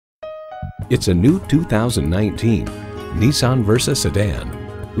It's a new 2019 Nissan Versa sedan.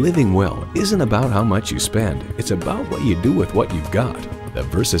 Living well isn't about how much you spend, it's about what you do with what you've got. The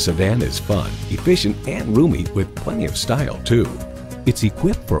Versa sedan is fun, efficient, and roomy with plenty of style too. It's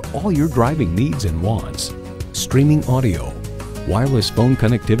equipped for all your driving needs and wants. Streaming audio, wireless phone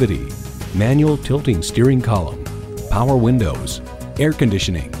connectivity, manual tilting steering column, power windows, air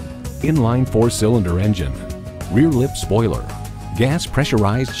conditioning, inline 4-cylinder engine, rear lip spoiler, gas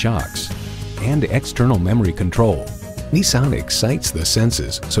pressurized shocks, and external memory control. Nissan excites the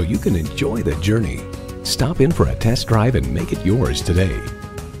senses so you can enjoy the journey. Stop in for a test drive and make it yours today.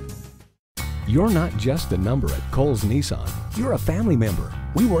 You're not just a number at Cowles Nissan. You're a family member.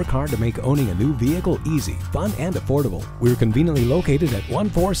 We work hard to make owning a new vehicle easy, fun, and affordable. We're conveniently located at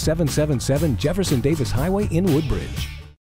 14777 Jefferson Davis Highway in Woodbridge.